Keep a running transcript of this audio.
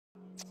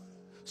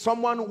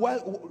Someone,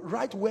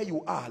 right where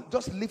you are,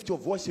 just lift your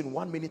voice in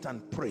 1 minute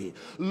and pray.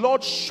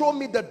 Lord, show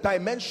me the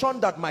dimension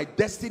that my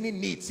destiny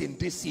needs in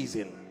this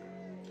season.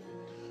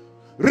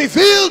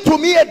 Reveal to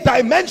me a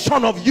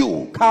dimension of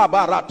you.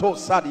 Kabarato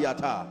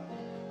Sadiata.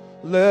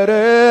 Let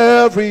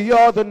every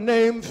other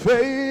name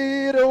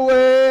fade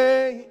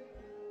away.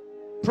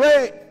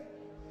 Pray.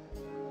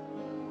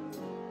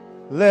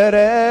 Let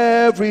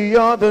every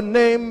other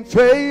name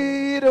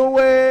fade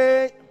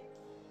away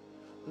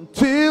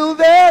until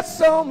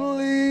there's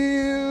only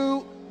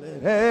you.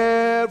 Let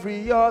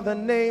every other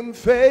name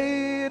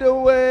fade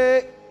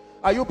away.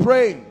 Are you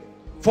praying?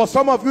 For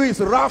some of you, it's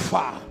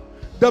Rapha.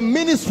 The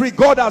ministry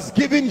God has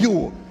given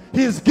you.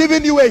 He's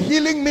given you a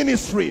healing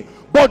ministry.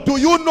 But do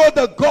you know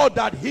the God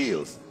that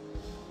heals?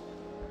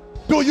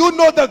 Do you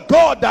know the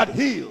God that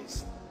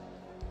heals?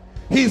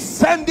 He's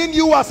sending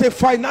you as a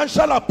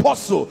financial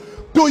apostle.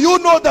 Do you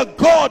know the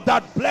God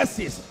that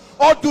blesses?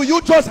 Or do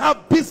you just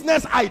have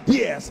business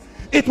ideas?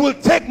 It will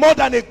take more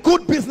than a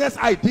good business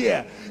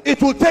idea.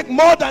 It will take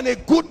more than a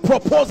good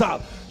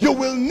proposal. You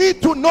will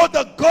need to know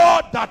the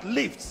God that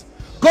lifts.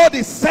 God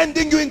is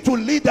sending you into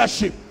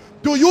leadership.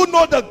 Do you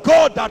know the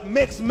God that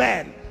makes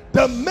man?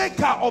 The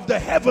maker of the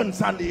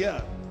heavens and the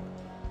earth.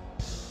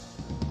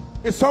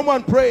 Is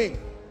someone praying?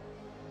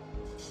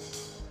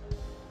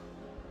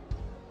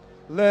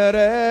 Let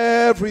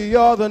every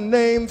other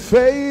name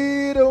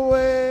fade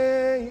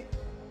away.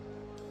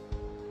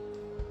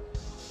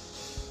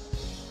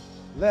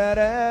 Let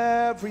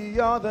every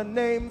other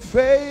name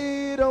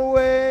fade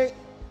away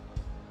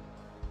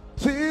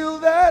till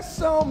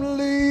there's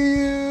only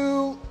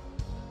you.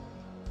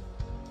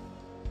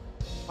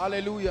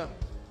 Hallelujah.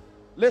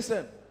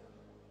 Listen.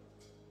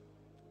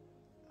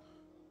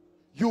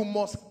 You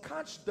must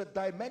catch the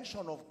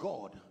dimension of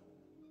God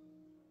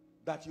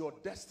that your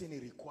destiny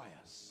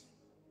requires.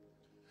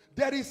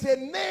 There is a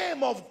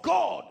name of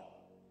God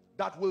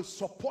that will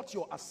support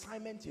your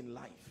assignment in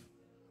life.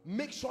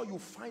 Make sure you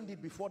find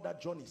it before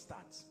that journey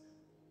starts.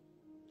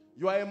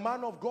 You are a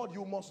man of God.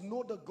 You must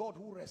know the God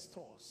who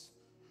restores.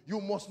 You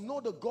must know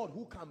the God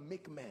who can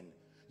make men.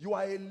 You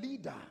are a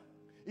leader.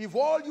 If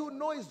all you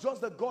know is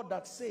just the God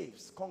that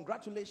saves,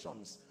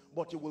 congratulations,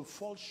 but you will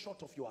fall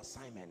short of your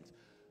assignment.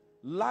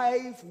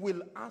 Life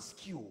will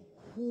ask you,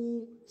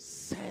 who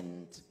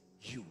sent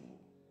you?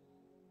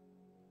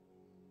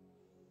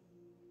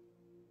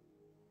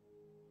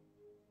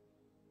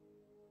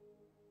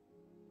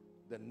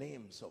 The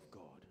names of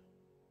God.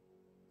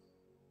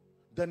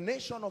 The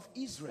nation of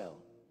Israel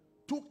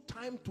took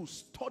time to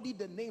study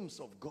the names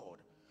of God.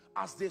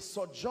 As they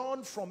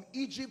sojourned from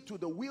Egypt to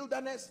the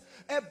wilderness,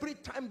 every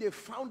time they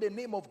found the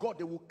name of God,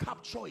 they would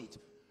capture it.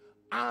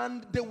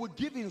 And they would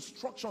give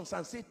instructions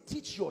and say,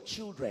 teach your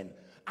children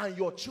and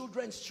your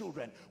children's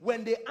children.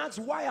 When they ask,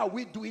 why are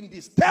we doing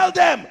this? Tell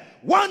them,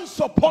 once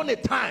upon a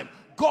time,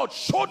 God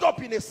showed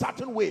up in a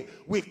certain way.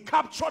 We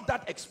captured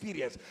that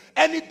experience.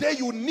 Any day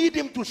you need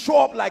him to show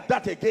up like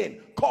that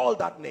again, call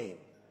that name.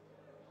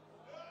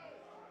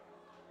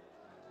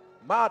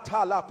 That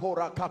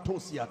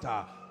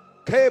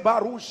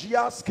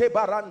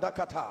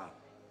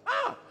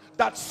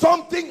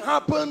something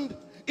happened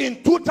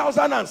in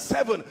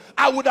 2007.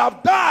 I would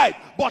have died,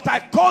 but I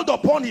called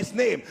upon his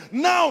name.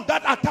 Now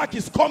that attack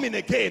is coming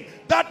again.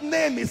 That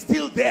name is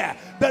still there.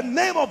 The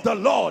name of the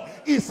Lord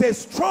is a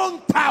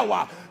strong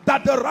tower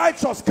that the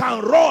righteous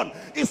can run.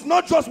 It's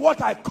not just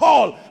what I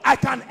call. I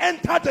can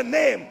enter the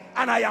name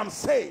and I am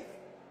saved.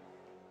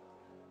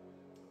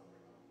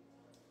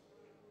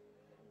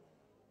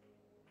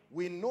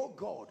 We know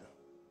God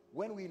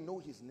when we know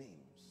his names.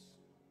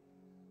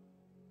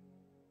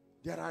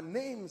 There are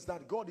names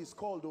that God is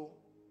called, oh,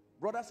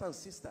 brothers and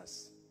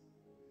sisters.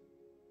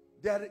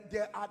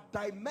 There are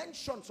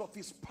dimensions of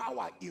his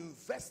power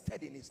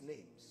invested in his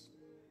names.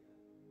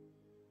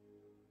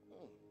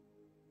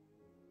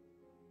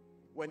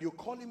 When you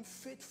call him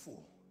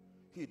faithful,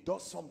 he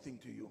does something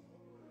to you.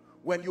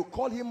 When you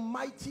call him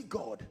mighty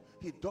God,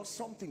 he does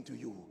something to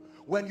you.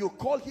 When you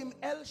call him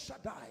El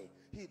Shaddai,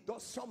 he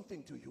does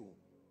something to you.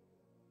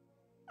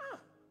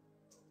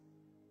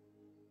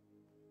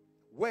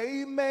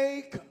 Way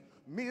make,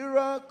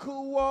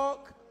 miracle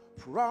walk,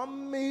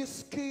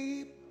 promise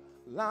keep,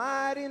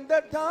 light in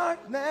the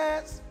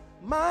darkness,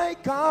 my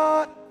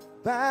God,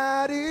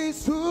 that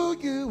is who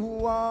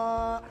you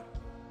are.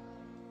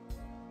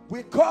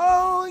 We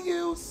call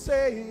you,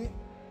 say,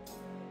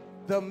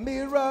 the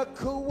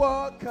miracle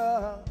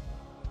worker.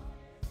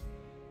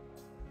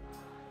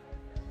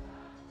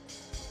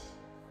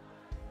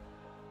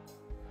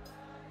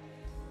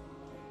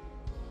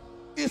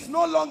 It's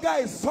no longer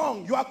a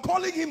song. You are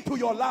calling him to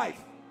your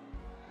life.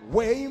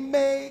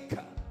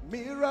 Waymaker,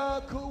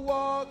 miracle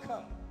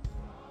worker,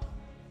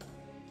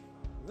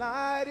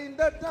 light in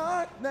the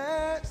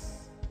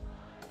darkness.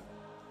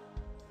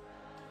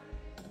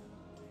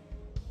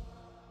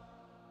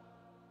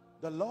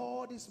 The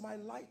Lord is my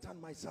light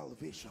and my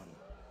salvation.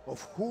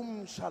 Of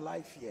whom shall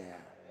I fear?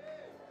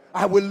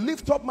 I will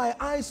lift up my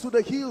eyes to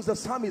the hills, the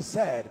psalmist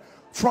said.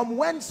 From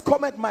whence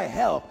cometh my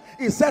help?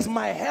 It says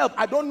my help.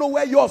 I don't know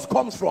where yours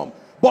comes from,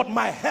 but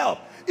my help,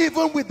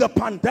 even with the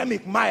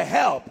pandemic, my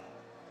help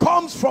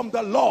comes from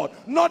the Lord,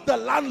 not the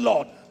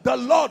landlord. The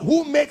Lord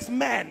who makes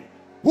man,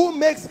 who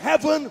makes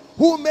heaven,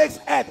 who makes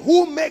earth,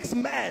 who makes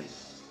man.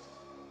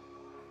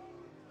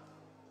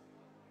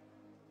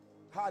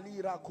 I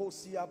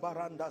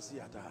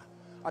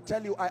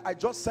tell you, I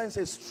just sense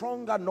a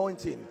strong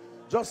anointing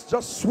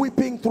just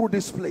sweeping through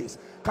this place.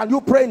 Can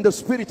you pray in the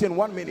spirit in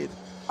 1 minute?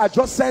 I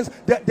just sense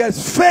that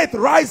there's faith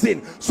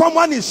rising.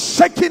 Someone is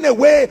shaking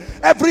away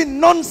every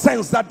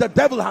nonsense that the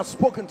devil has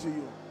spoken to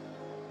you.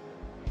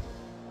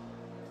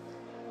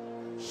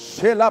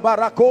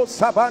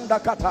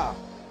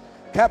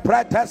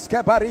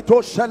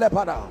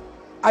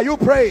 Are you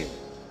praying?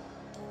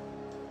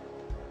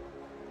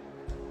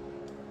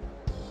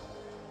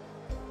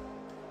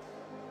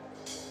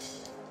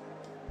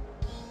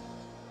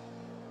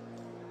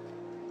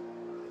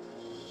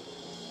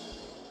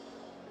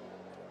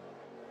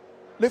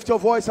 Lift your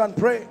voice and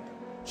pray.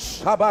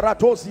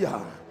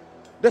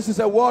 This is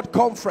a word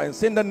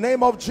conference in the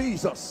name of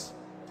Jesus.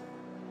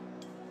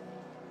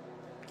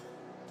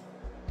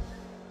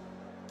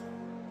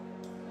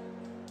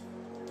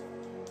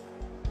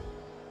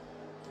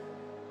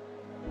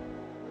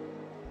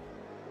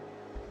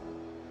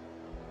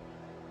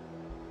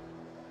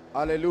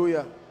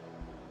 Hallelujah.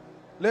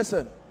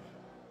 Listen,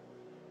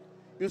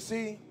 you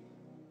see,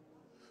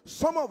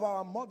 some of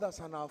our mothers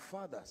and our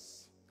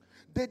fathers,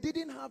 they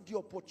didn't have the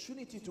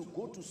opportunity to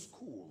go to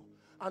school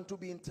and to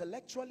be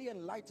intellectually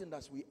enlightened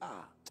as we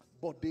are,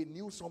 but they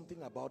knew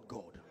something about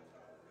God.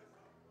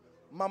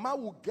 Mama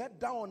will get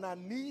down on her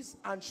knees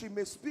and she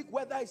may speak,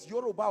 whether it's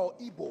Yoruba or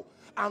Igbo,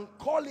 and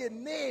call a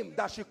name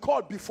that she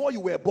called before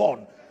you were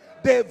born.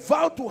 They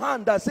vowed to her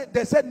and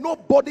they said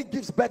nobody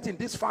gives birth in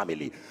this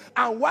family.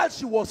 And while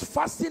she was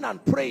fasting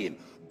and praying,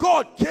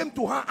 God came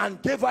to her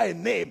and gave her a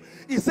name.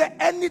 He said,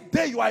 any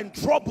day you are in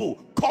trouble,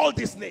 call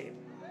this name.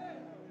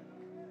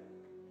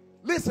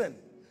 Listen,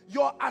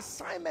 your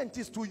assignment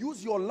is to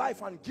use your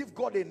life and give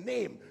God a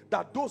name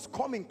that those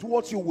coming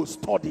towards you will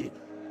study.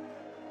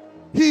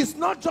 He is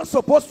not just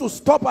supposed to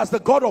stop as the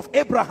God of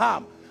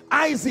Abraham,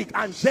 Isaac,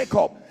 and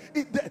Jacob.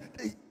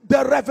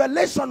 The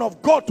revelation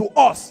of God to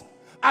us,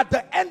 at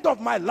the end of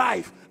my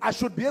life, I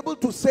should be able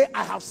to say,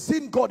 I have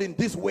seen God in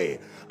this way.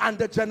 And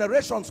the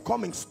generations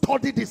coming,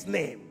 study this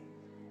name.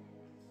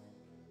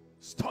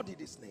 Study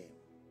this name.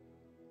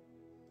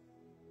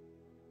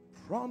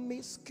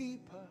 Promise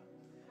keeper,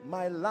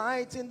 my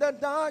light in the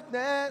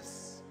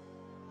darkness,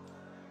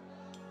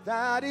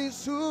 that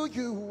is who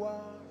you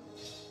are.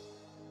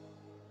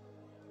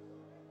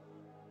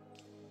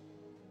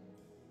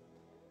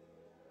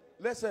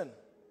 Listen,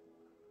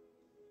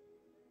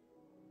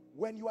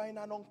 when you are in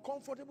an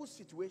uncomfortable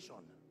situation,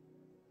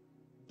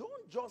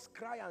 don't just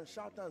cry and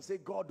shout and say,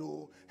 God,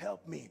 oh,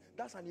 help me.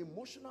 That's an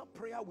emotional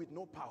prayer with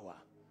no power.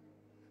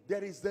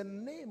 There is the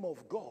name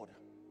of God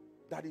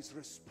that is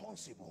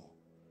responsible.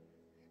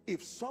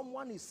 If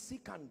someone is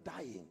sick and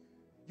dying,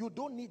 you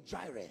don't need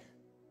Jireh.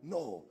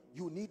 No,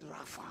 you need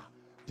Rapha.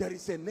 There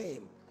is a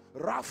name.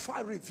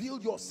 Rapha, reveal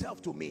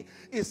yourself to me.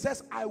 It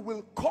says, I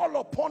will call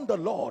upon the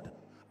Lord.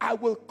 I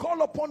will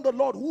call upon the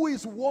Lord who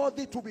is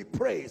worthy to be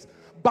praised.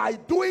 By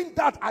doing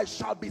that, I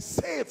shall be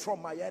saved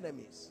from my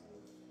enemies.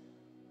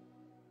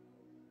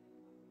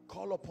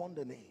 Call upon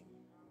the name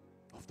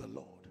of the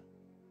Lord.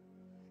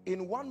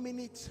 In 1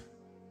 minute,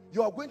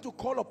 you are going to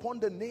call upon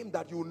the name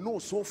that you know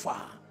so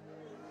far.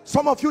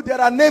 Some of you, there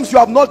are names you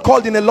have not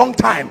called in a long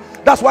time.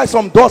 That's why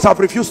some doors have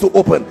refused to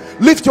open.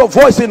 Lift your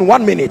voice in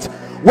 1 minute.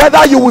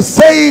 Whether you will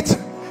say it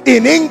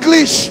in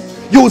English,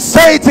 you will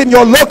say it in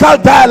your local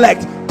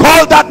dialect,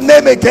 call that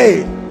name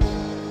again.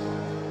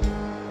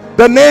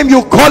 The name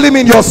you call him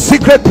in your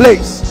secret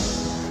place.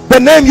 The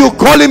name you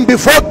call him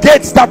before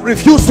gates that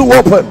refuse to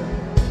open.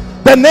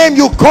 The name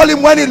you call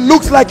him when it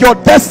looks like your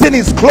destiny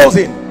is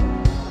closing.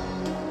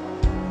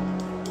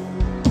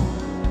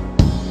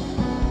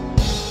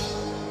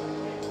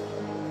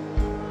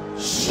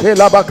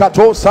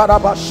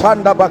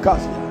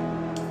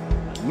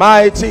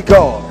 Mighty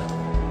God.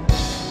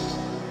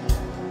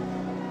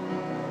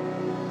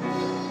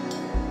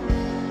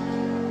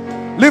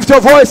 Lift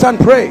your voice and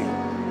pray.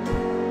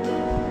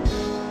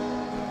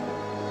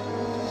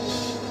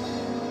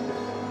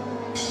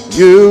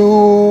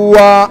 You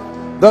are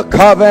the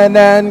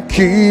covenant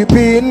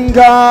keeping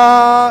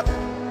God.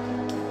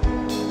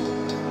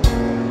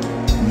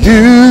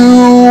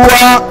 You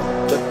are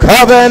the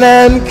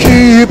covenant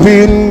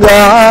keeping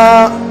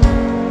God.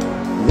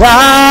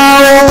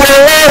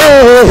 Yahweh,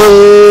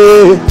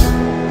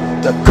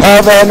 the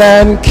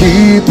covenant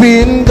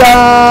keeping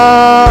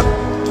God.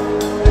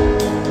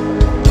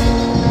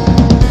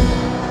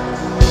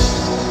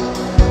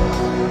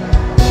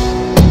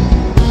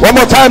 One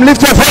more time,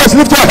 lift your voice,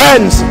 lift your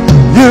hands.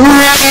 You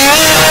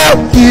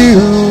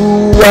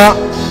are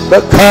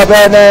the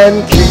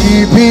covenant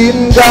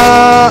keeping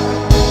God.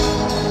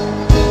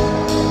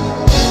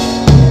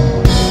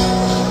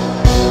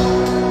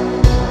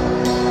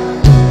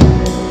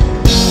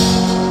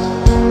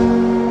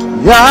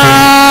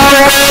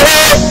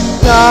 Yahweh,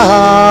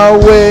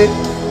 Yahweh,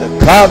 the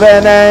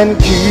covenant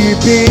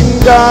keeping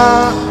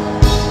God.